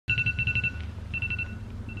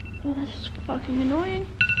Oh, that's just fucking annoying.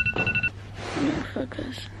 No, fuck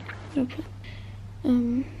this. No,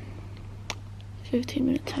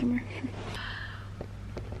 15-minute timer.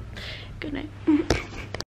 Good night.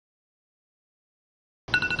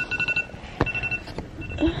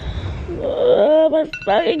 Oh my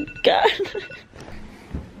fucking god.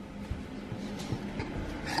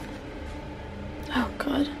 Oh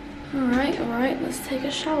god. Alright, let's take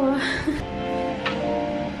a shower.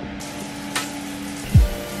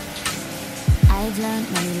 I've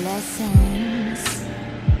learned many lessons.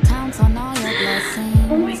 Count on all your blessings.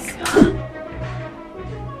 Oh my god.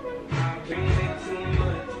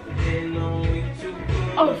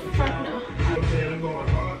 Oh fuck no.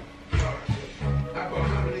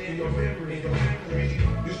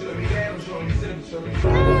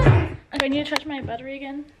 Okay, I need to charge my battery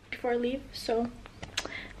again before I leave, so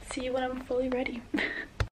see you when I'm fully ready.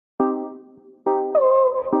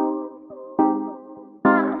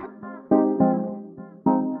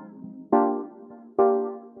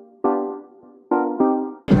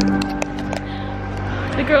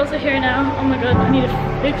 The girls are here now. Oh my god, I need to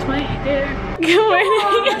fix my hair. Good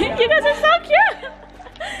morning. You guys are so cute.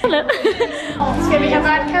 Hello.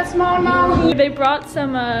 They brought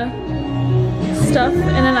some stuff,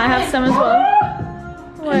 and then I have some as well.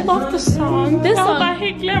 What? I love the song. This song.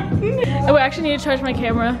 Oh, I actually need to charge my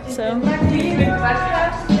camera, so.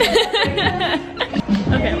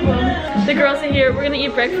 Okay, well, the girls are here. We're gonna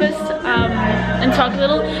eat breakfast and talk a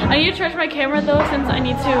little. I need to charge my camera though, since I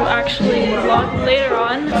need to actually vlog later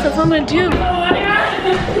on. So that's what I'm gonna do.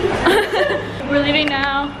 We're leaving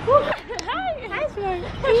now. Hi,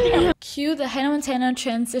 sweetheart. Cue the Hannah Montana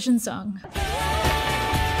transition song.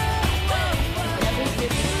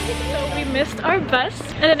 So we missed our bus,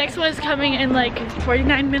 and the next one is coming in like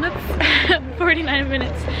 49 minutes. 49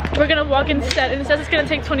 minutes. We're gonna walk instead, and it says it's gonna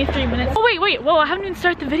take 23 minutes. Oh wait, whoa, I haven't even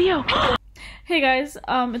started the video. Hey guys,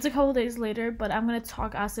 it's a couple days later, but I'm gonna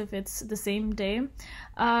talk as if it's the same day.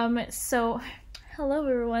 So hello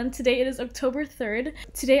everyone. Today it is October 3rd.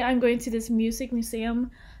 Today I'm going to this music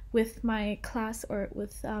museum with my class, or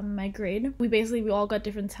with my grade. We all got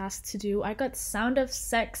different tasks to do. I got sound of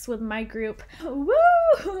sex with my group.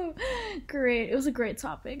 Woo! Great. It was a great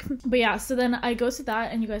topic. But yeah, so then I go to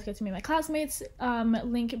that and you guys get to meet my classmates.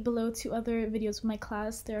 Link below to other videos with my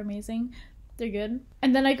class. They're amazing. They're good.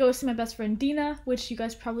 And then I go see my best friend Dina, which you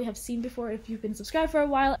guys probably have seen before if you've been subscribed for a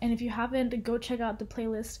while. And if you haven't, go check out the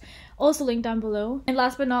playlist. Also linked down below. And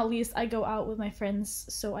last but not least, I go out with my friends,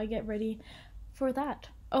 so I get ready for that.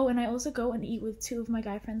 Oh, and I also go and eat with 2 of my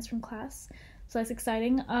guy friends from class, so that's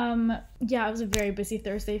exciting. Yeah, it was a very busy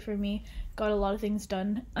Thursday for me. Got a lot of things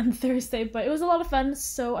done on Thursday, but it was a lot of fun,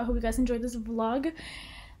 so I hope you guys enjoyed this vlog.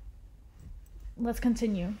 Let's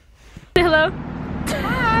continue. Say hello.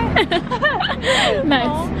 Hi.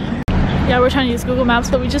 Nice. Yeah, we're trying to use Google Maps,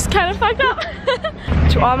 but we just kind of fucked up.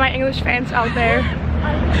 To all my English fans out there.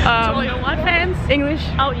 To all your what fans? English.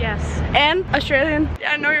 Oh yes. And Australian.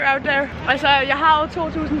 I know you're out there. Altså, jeg har jo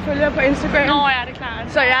 2.000 følgere på Instagram. Nå ja, det er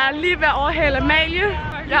klart. Så jeg er lige ved at overhale Amalie.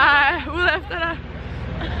 Jeg er ude efter dig.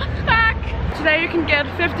 Fuck! Today you can get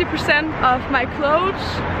 50% of my clothes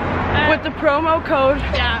with the promo code.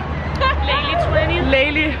 Yeah. Layli20.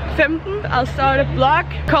 Layli15. I'll start a blog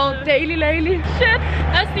called Daily Layli. Shit!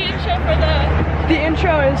 That's the intro for The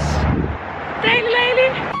intro is Daily Layli.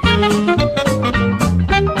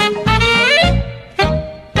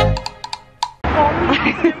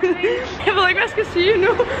 Jeg ved ikke, hvad jeg skal sige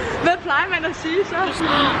nu. Hvad plejer man at sige så?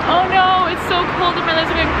 Oh no, it's so cold and my legs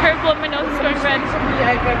are going purple and my nose is going red.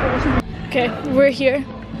 Okay, we're here.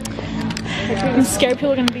 I'm scared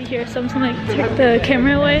people are gonna be here, so I'm just gonna like take the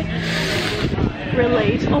camera away. We're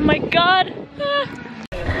late. Oh my god!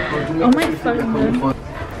 Oh my fucking god.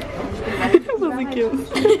 Så cute.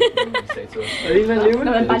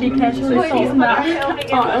 Når man bare lige casual i sovsen der.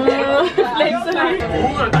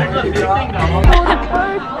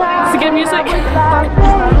 Så get music. Okay.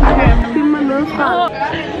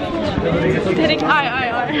 Det er ikke.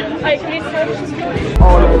 Ej, kan vi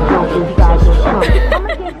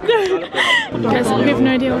guys, we have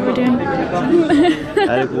no idea what we're doing.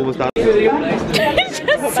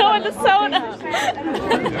 Just so in the sauna.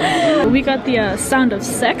 We got the sound of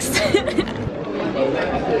sex.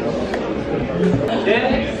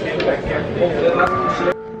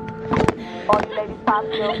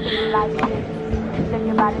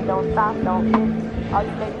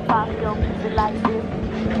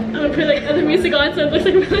 I'm gonna put like other music on so it looks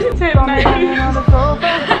like we're listening to it. I'm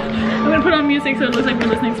gonna put on music so it looks like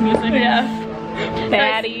we're listening to music. Yeah.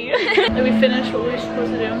 Daddy. Did we finish what we were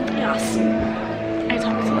supposed to do? Yes. I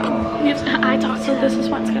talked to them. I talked to them. This is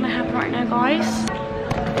what's gonna happen right now, guys.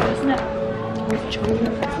 Isn't it?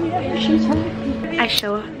 I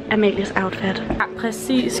show Amalies outfit. Ja,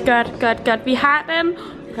 præcis. Godt. Vi har den.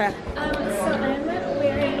 Okay. So I'm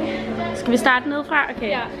wearing... Skal vi starte nedefra? Okay.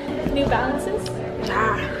 Yeah. New Balances.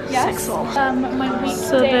 Yeah. Sexual. My weekday.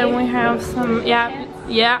 So then we have some, yeah.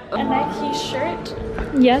 A Nike shirt.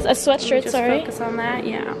 Yes, a sweatshirt, Just sorry. focus on that,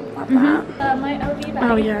 yeah. Love that. My LV bag.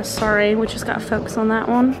 Oh yeah, sorry. We just gotta focus on that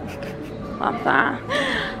one. Love that.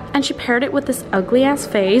 And she paired it with this ugly ass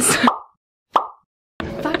face.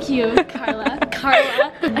 Fuck you, Carla.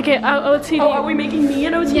 Carla. Okay, OTD. Oh, are we making me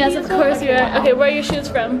an OTD? Yes, of course you are. Okay, where are your shoes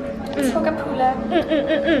from?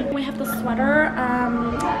 We have the sweater.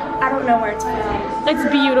 I don't know where it's from. It's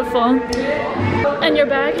beautiful. And your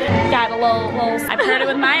bag? Got a little. I paired it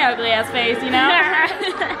with my ugly ass face, you know.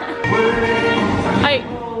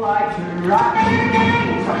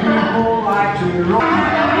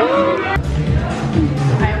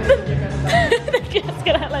 It's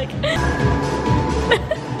gonna like.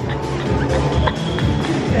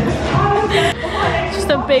 Just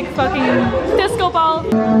a big fucking disco ball.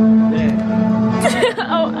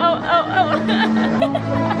 oh.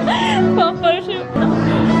 Well, photo shoot.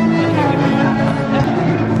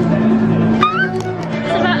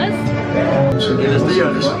 Så hvad er det? Så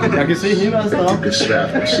jeg kan se hende også deroppe. Det er svært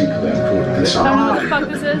at se på den på den I don't samme. know what the fuck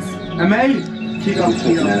this is. Amalie, kig op.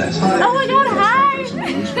 Oh my god, hi!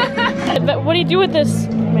 But what do you do with this?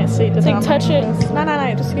 May I see this? Like touch it.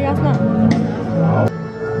 Nej, du skal gøre sådan her.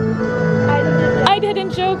 I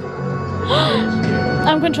didn't joke.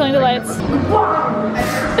 I'm controlling the lights.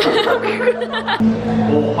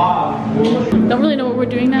 Don't really know what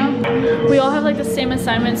we're doing now. We all have like the same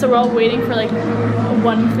assignment, so we're all waiting for like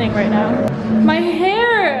one thing right now. My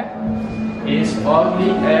hair! It's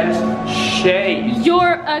ugly as shit.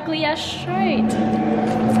 You're ugly as shit.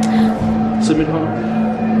 Se mit hånd.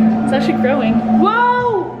 It's actually growing. Whoa!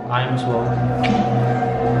 I'm swole.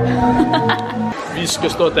 Vi skal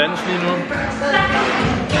stå og danse lige nu.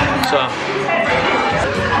 Så.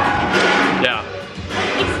 Ja.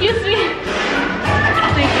 Excuse me.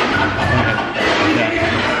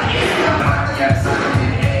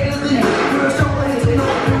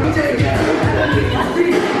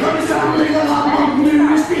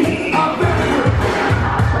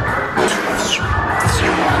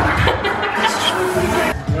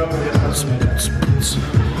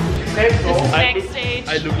 Thank Backstage.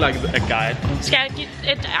 I look like a guide. Skal jeg give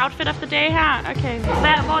et outfit of the day her? Okay.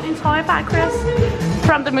 Hvor er din trøje fra, Chris?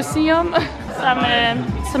 From the museum.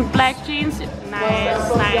 Some black jeans. Nice.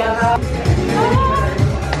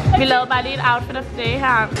 Vi lavede bare lige et outfit of the day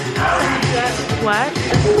her. What?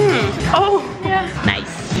 Oh, yeah.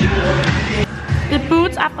 Nice. The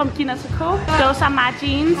boots are from Dina. Those are my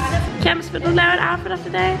jeans. James, vil du lave et outfit of the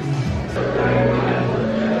day?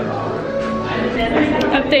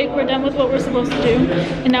 Update, we're done with what we're supposed to do,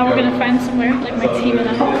 and now we're gonna find somewhere, like my team and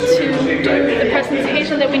I, to do the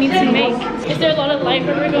presentation that we need to make. Is there a lot of light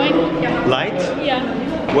where we're going? Light? Yeah.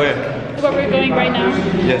 Where? Where we're going right now.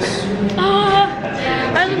 Yes.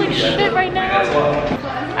 I look like shit right now.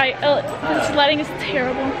 This lighting is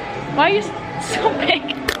terrible. Why are you so big?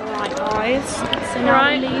 Alright guys, so now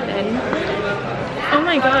we're leaving. Oh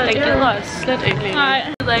my god. Det glæder os slet ikke lige. Nej.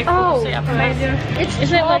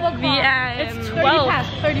 Isn't it like Vi er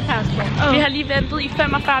 30 past. Vi har lige ventet i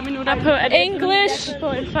 45 minutter på at English på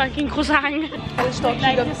en fucking croissant.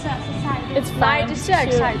 It's fine. Det ser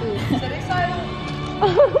ikke sejt ud. Ser det ikke sejt ud?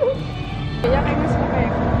 Jeg ringer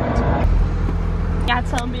tilbage. Jeg har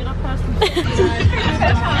taget midterposten.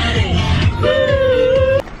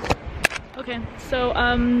 Okay, so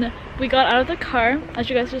we got out of the car, as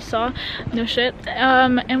you guys just saw. No shit.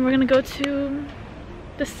 And we're gonna go to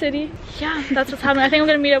the city. Yeah, that's what's happening. I think I'm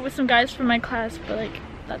gonna meet up with some guys from my class, but like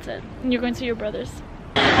that's it. And you're going to your brother's.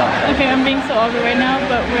 Okay, I'm being so awkward right now,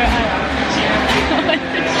 but we're at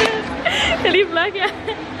vlog, yeah.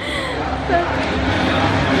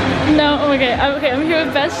 No, okay, I'm here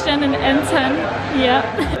with Bastian and Anton. Yeah.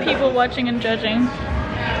 People watching and judging.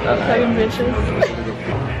 Fucking bitches.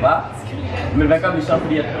 Hvad? Men hvad gør vi så,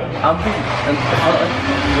 fordi at Ambi, han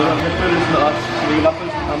føles med os, så vi kan bare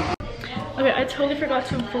føles med ham. Okay, I totally forgot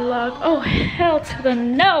to vlog. Oh, hell to the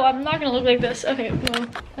no! I'm not gonna look like this. Okay, well.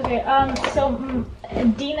 Okay, so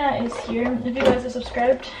Dina is here. If you guys are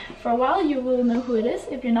subscribed for a while, you will know who it is.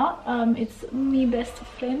 If you're not, it's my best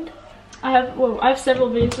friend. I have several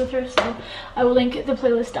videos with her, so I will link the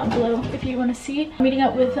playlist down below if you want to see. I'm meeting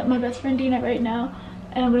up with my best friend Dina right now,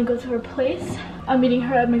 and I'm gonna go to her place. I'm meeting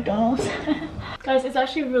her at McDonald's. Guys, it's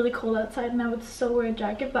actually really cold outside and I would so wear a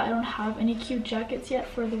jacket, but I don't have any cute jackets yet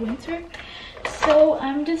for the winter. So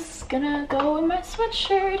I'm just gonna go in my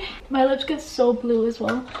sweatshirt. My lips get so blue as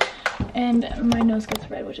well. And my nose gets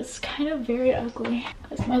red, which is kind of very ugly.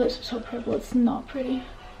 Because my lips are so purple, it's not pretty.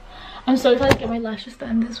 I'm so excited to get my lashes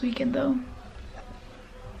done this weekend though.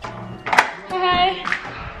 Hi.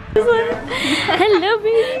 Hello,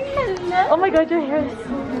 baby. Hello. Oh my god, your hair is so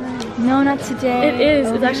nice. No, not today. It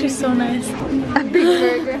is. It's actually so nice. A big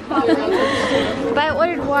burger. But I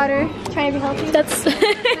ordered water. Trying to be healthy. That's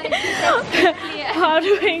hot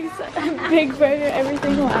wings, big burger,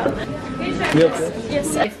 everything. Wow.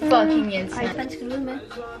 Yes. I fucking insane.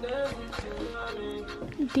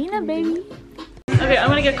 Dina, baby. Okay, I'm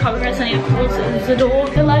gonna get coffee first. I need to close the door.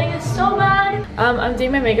 The lighting is so bad. I'm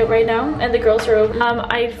doing my makeup right now, and the girls are over.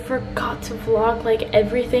 I forgot to vlog like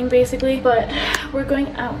everything basically, but we're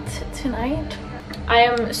going out tonight. I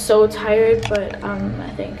am so tired, but I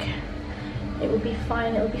think it will be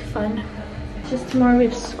fine. It will be fun. Just tomorrow we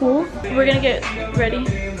have school. We're gonna get ready,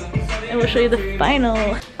 and we'll show you the final.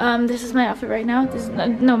 This is my outfit right now. This is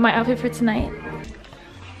no my outfit for tonight.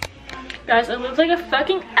 Guys, I look like a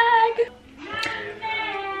fucking egg.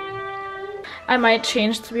 I might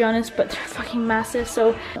change to be honest, but they're fucking massive.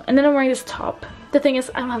 So, and then I'm wearing this top. The thing is,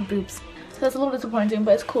 I don't have boobs, so that's a little disappointing,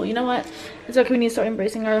 but it's cool. You know what? It's okay. We need to start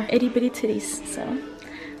embracing our itty bitty titties. So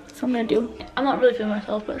that's what I'm gonna do. I'm not really feeling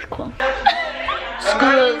myself, but it's cool.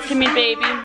 Screw to me, baby.